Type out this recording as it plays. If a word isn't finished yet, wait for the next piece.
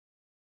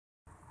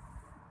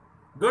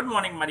Good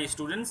morning, my dear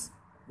students.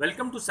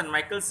 Welcome to St.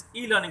 Michael's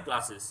e-learning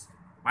classes.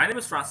 My name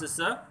is Francis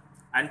sir,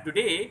 and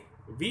today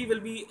we will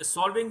be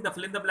solving the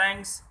fill in the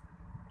blanks,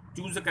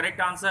 choose the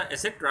correct answer,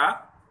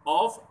 etc.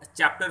 of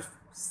chapter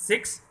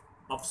 6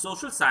 of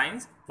social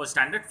science for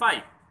standard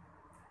 5.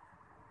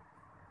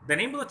 The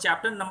name of the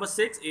chapter number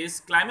 6 is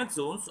climate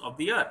zones of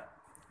the earth.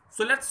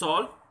 So let's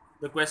solve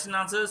the question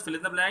answers, fill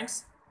in the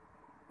blanks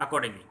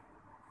accordingly.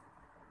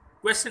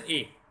 Question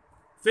A,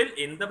 fill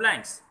in the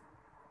blanks.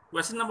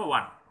 Question number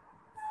 1.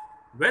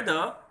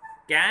 Weather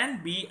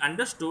can be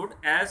understood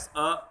as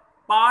a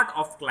part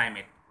of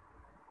climate.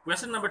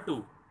 Question number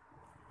 2.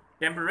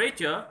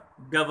 Temperature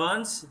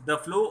governs the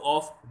flow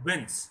of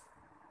winds.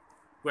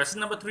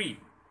 Question number 3.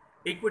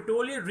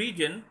 Equatorial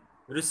region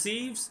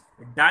receives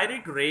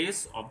direct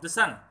rays of the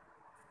sun.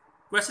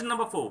 Question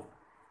number 4.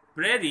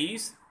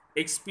 Prairies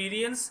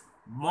experience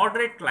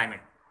moderate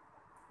climate.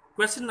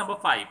 Question number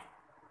 5.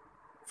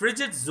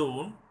 Frigid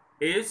zone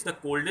is the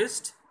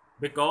coldest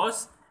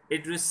because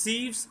it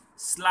receives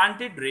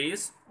slanted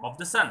rays of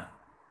the sun.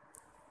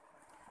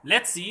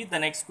 Let's see the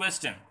next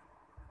question.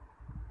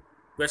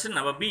 Question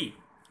number B.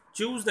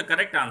 Choose the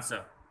correct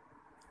answer.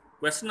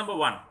 Question number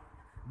 1.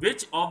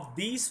 Which of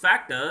these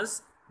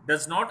factors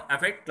does not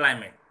affect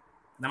climate?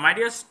 Now, my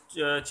dear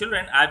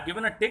children, I have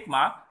given a tick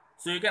mark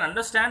so you can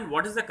understand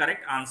what is the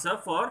correct answer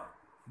for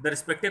the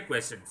respective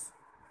questions.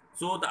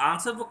 So, the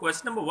answer for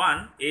question number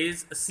 1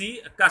 is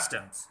C.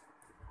 Customs.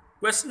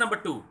 Question number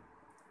 2.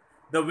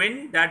 The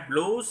wind that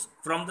blows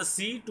from the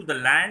sea to the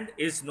land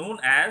is known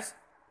as,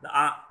 the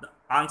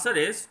answer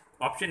is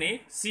option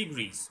A, sea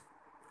breeze.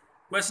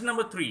 Question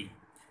number 3.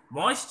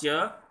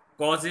 Moisture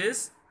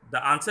causes,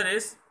 the answer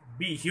is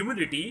B,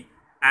 humidity,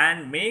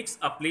 and makes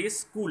a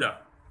place cooler.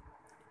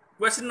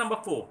 Question number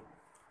 4.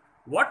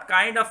 What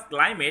kind of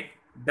climate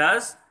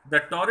does the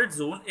torrid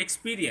zone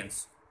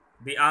experience?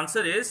 The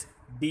answer is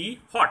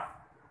D,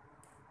 hot.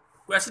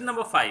 Question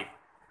number 5.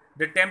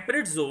 The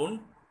temperate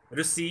zone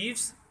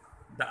receives,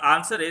 the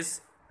answer is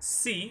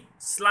C,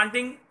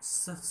 slanting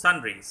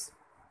sun rays.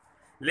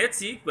 Let's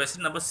see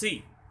question number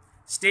C.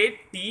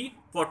 State T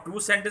for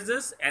true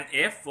sentences and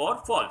F for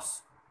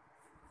false.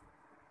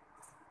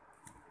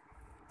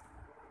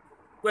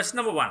 Question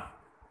number 1.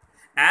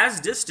 As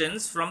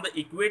distance from the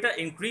equator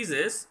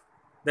increases,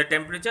 the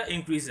temperature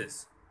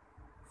increases.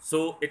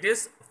 So it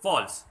is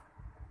false.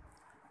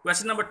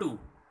 Question number 2.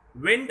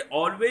 Wind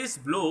always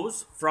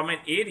blows from an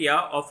area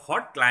of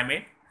hot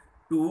climate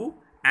to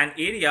an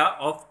area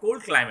of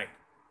cold climate.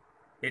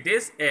 It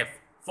is F,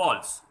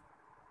 false.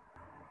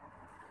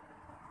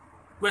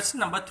 Question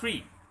number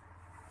 3.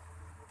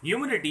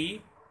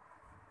 Humidity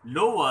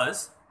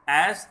lowers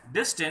as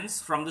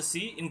distance from the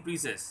sea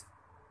increases.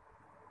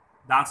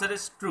 The answer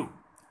is true.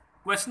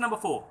 Question number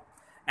 4.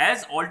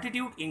 As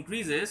altitude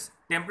increases,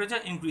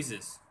 temperature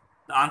increases.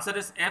 The answer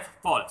is F,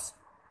 false.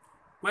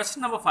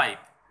 Question number 5.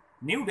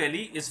 New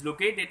Delhi is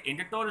located in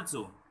the Torrid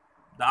Zone.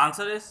 The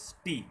answer is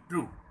T,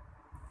 true.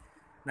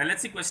 Now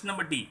let's see question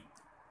number D.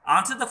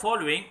 Answer the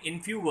following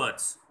in few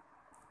words.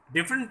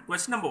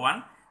 Question number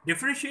 1.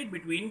 Differentiate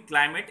between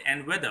climate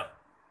and weather.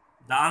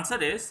 The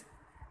answer is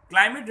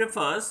climate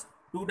refers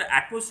to the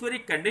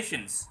atmospheric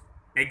conditions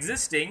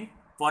existing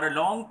for a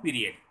long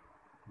period,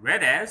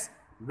 whereas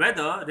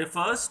weather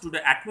refers to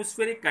the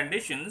atmospheric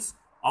conditions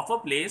of a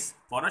place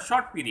for a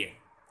short period.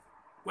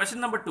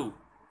 Question number 2.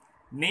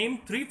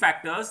 Name 3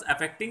 factors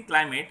affecting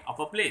climate of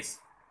a place.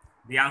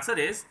 The answer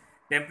is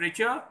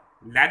temperature,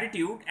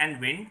 latitude and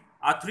wind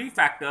are 3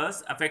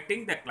 factors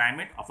affecting the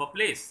climate of a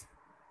place.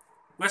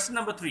 Question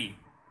number 3.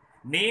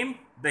 Name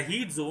the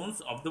heat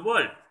zones of the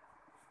world.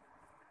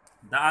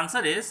 The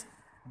answer is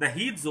the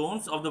heat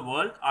zones of the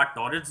world are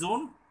Torrid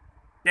Zone,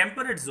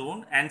 Temperate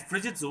Zone and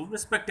Frigid Zone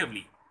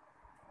respectively.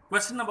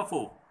 Question number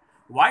 4.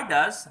 Why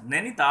does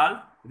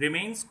Nainital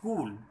remains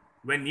cool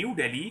when New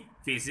Delhi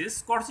faces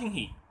scorching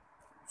heat?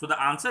 So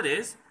the answer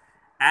is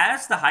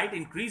as the height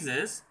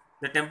increases,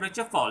 the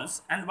temperature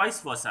falls and vice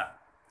versa.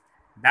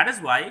 That is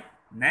why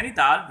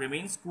Nainital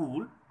remains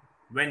cool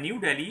when New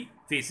Delhi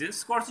faces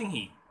scorching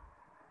heat.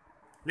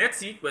 Let's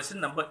see question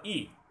number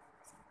E.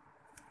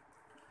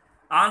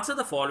 Answer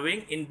the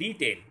following in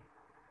detail.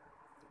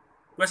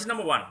 Question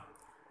number 1.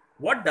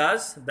 What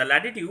does the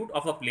latitude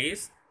of a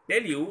place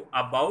tell you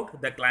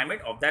about the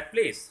climate of that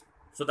place?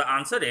 So the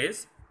answer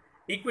is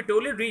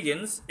equatorial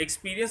regions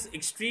experience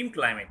extreme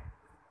climate.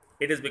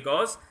 It is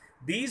because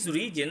these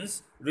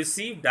regions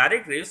receive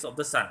direct rays of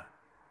the sun.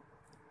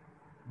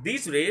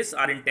 These rays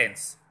are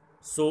intense,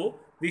 so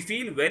we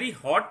feel very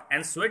hot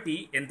and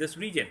sweaty in this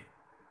region.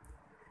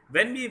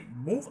 When we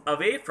move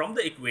away from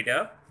the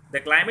equator,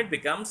 the climate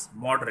becomes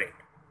moderate.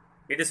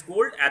 It is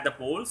cold at the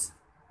poles.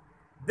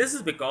 This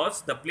is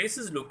because the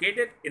places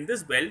located in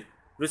this belt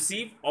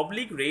receive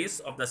oblique rays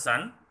of the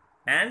sun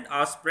and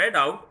are spread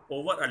out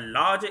over a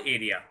larger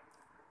area.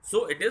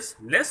 So it is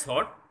less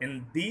hot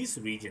in these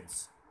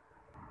regions.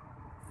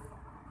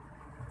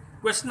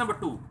 Question number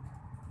 2.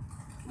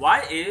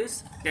 Why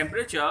is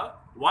temperature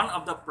one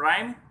of the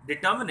prime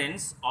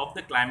determinants of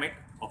the climate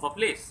of a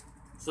place?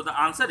 So the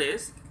answer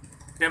is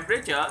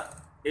temperature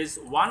is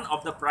one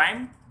of the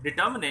prime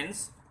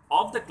determinants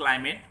of the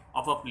climate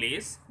of a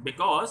place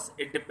because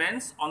it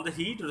depends on the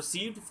heat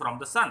received from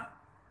the sun.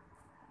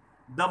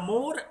 The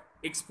more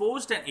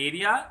exposed an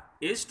area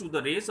is to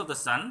the rays of the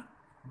sun,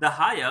 the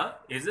higher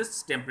is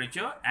its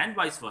temperature and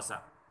vice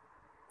versa.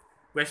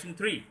 Question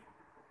 3.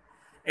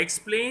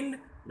 Explain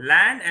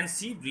land and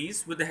sea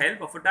breeze with the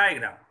help of a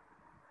diagram.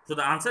 So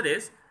the answer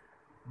is,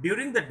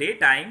 during the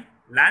daytime,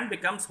 land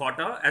becomes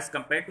hotter as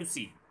compared to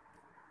sea.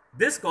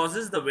 This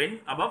causes the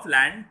wind above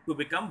land to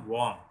become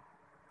warm.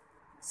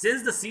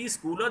 Since the sea is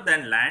cooler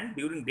than land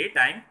during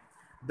daytime,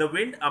 the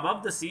wind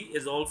above the sea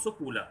is also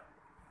cooler.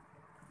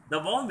 The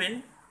warm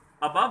wind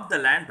above the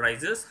land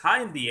rises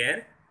high in the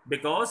air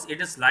because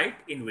it is light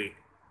in weight.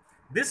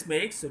 This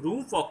makes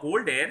room for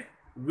cold air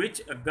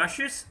which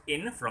gushes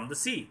in from the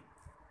sea.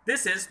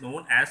 This is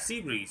known as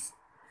sea breeze.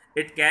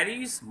 It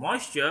carries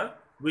moisture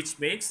which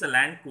makes the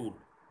land cool.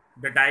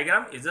 The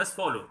diagram is as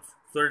follows.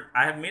 So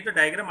I have made a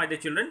diagram, my dear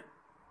children.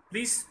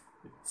 Please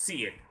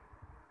see it.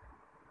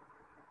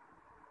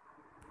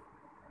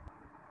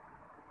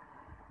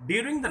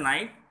 During the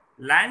night,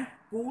 land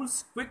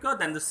cools quicker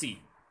than the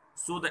sea.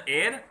 So the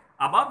air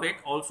above it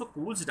also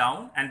cools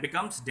down and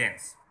becomes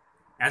dense.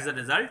 As a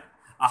result,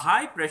 a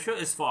high pressure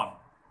is formed.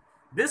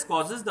 This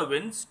causes the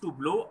winds to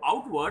blow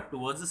outward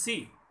towards the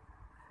sea.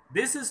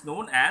 This is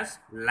known as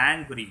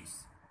land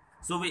breeze.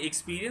 So we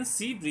experience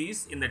sea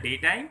breeze in the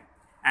daytime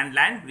and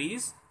land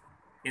breeze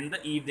in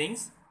the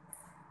evenings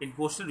in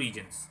coastal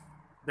regions.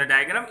 The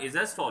diagram is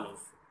as follows.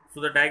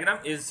 So the diagram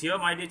is here,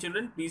 my dear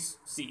children. Please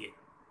see it.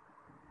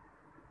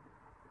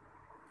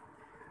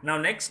 Now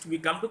next we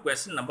come to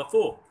question number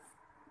 4.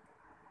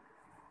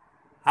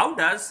 How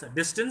does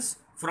distance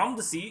from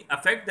the sea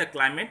affect the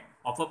climate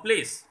of a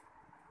place?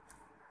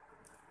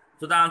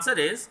 So the answer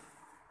is,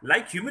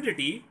 like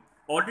humidity,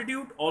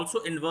 altitude also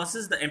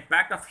inverses the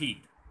impact of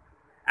heat.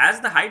 As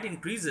the height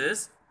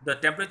increases, the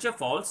temperature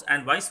falls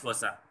and vice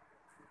versa.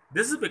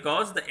 This is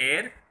because the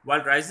air,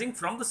 while rising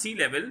from the sea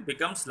level,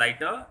 becomes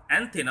lighter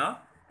and thinner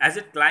as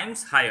it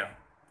climbs higher.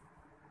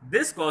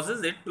 This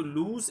causes it to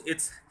lose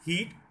its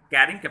heat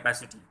carrying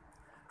capacity.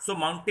 So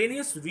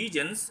mountainous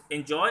regions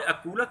enjoy a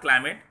cooler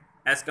climate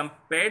as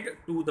compared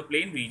to the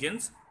plain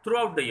regions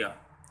throughout the year.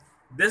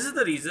 This is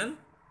the reason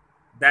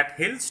that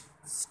hill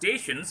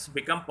stations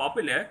become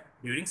popular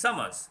during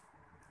summers.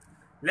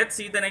 Let's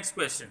see the next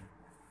question.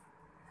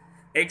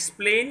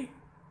 Explain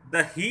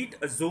the heat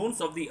zones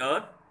of the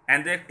earth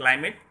and their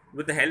climate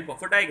with the help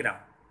of a diagram.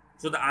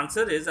 So the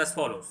answer is as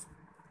follows.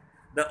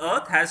 The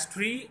earth has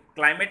 3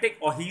 climatic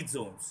or heat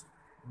zones.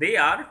 They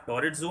are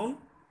Torrid Zone,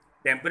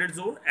 Temperate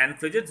Zone and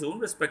Frigid Zone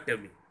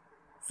respectively.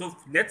 So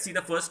let's see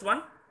the first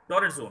one,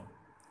 Torrid Zone.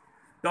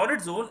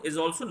 Torrid Zone is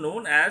also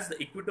known as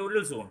the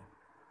Equatorial Zone.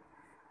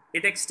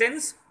 It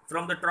extends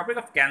from the Tropic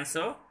of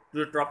Cancer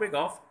to the Tropic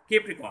of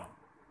Capricorn.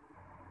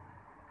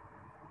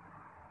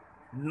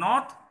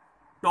 North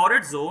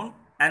Torrid Zone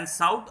and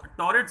South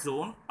Torrid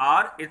Zone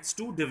are its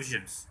 2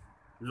 divisions,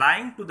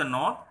 lying to the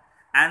north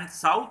and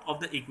south of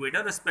the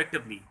equator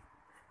respectively.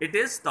 It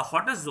is the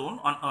hottest zone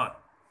on earth.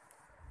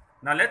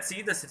 Now let's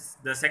see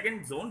the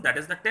second zone, that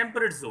is the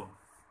Temperate Zone.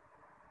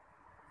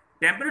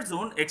 Temperate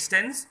Zone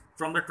extends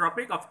from the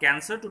Tropic of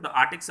Cancer to the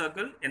Arctic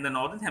Circle in the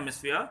northern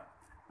hemisphere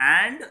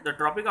and the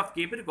Tropic of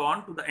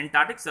Capricorn to the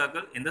Antarctic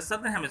Circle in the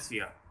southern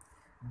hemisphere.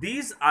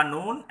 These are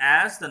known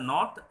as the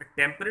North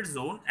Temperate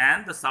Zone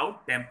and the South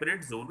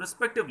Temperate Zone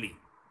respectively.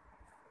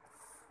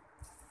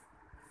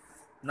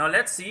 Now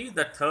let's see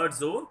the third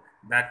zone,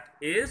 that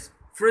is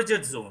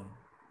Frigid Zone.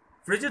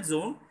 Frigid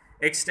Zone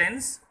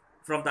extends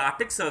from the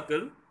Arctic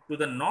Circle to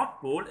the North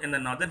Pole in the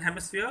northern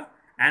hemisphere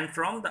and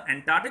from the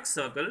Antarctic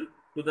Circle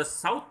to the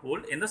South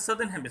Pole in the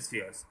southern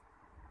hemispheres.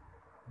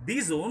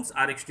 These zones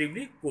are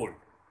extremely cold.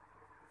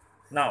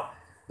 Now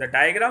the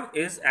diagram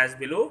is as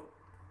below.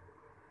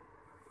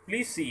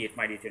 Please see it,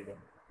 my dear children.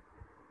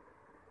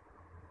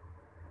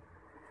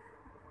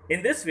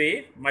 In this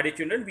way, my dear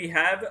children, we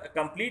have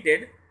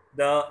completed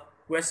the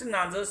question and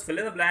answers, fill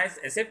in the blanks,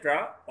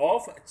 etc.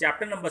 of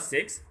chapter number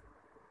 6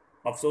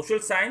 of social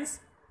science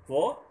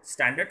for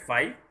standard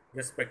 5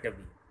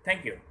 respectively.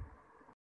 Thank you.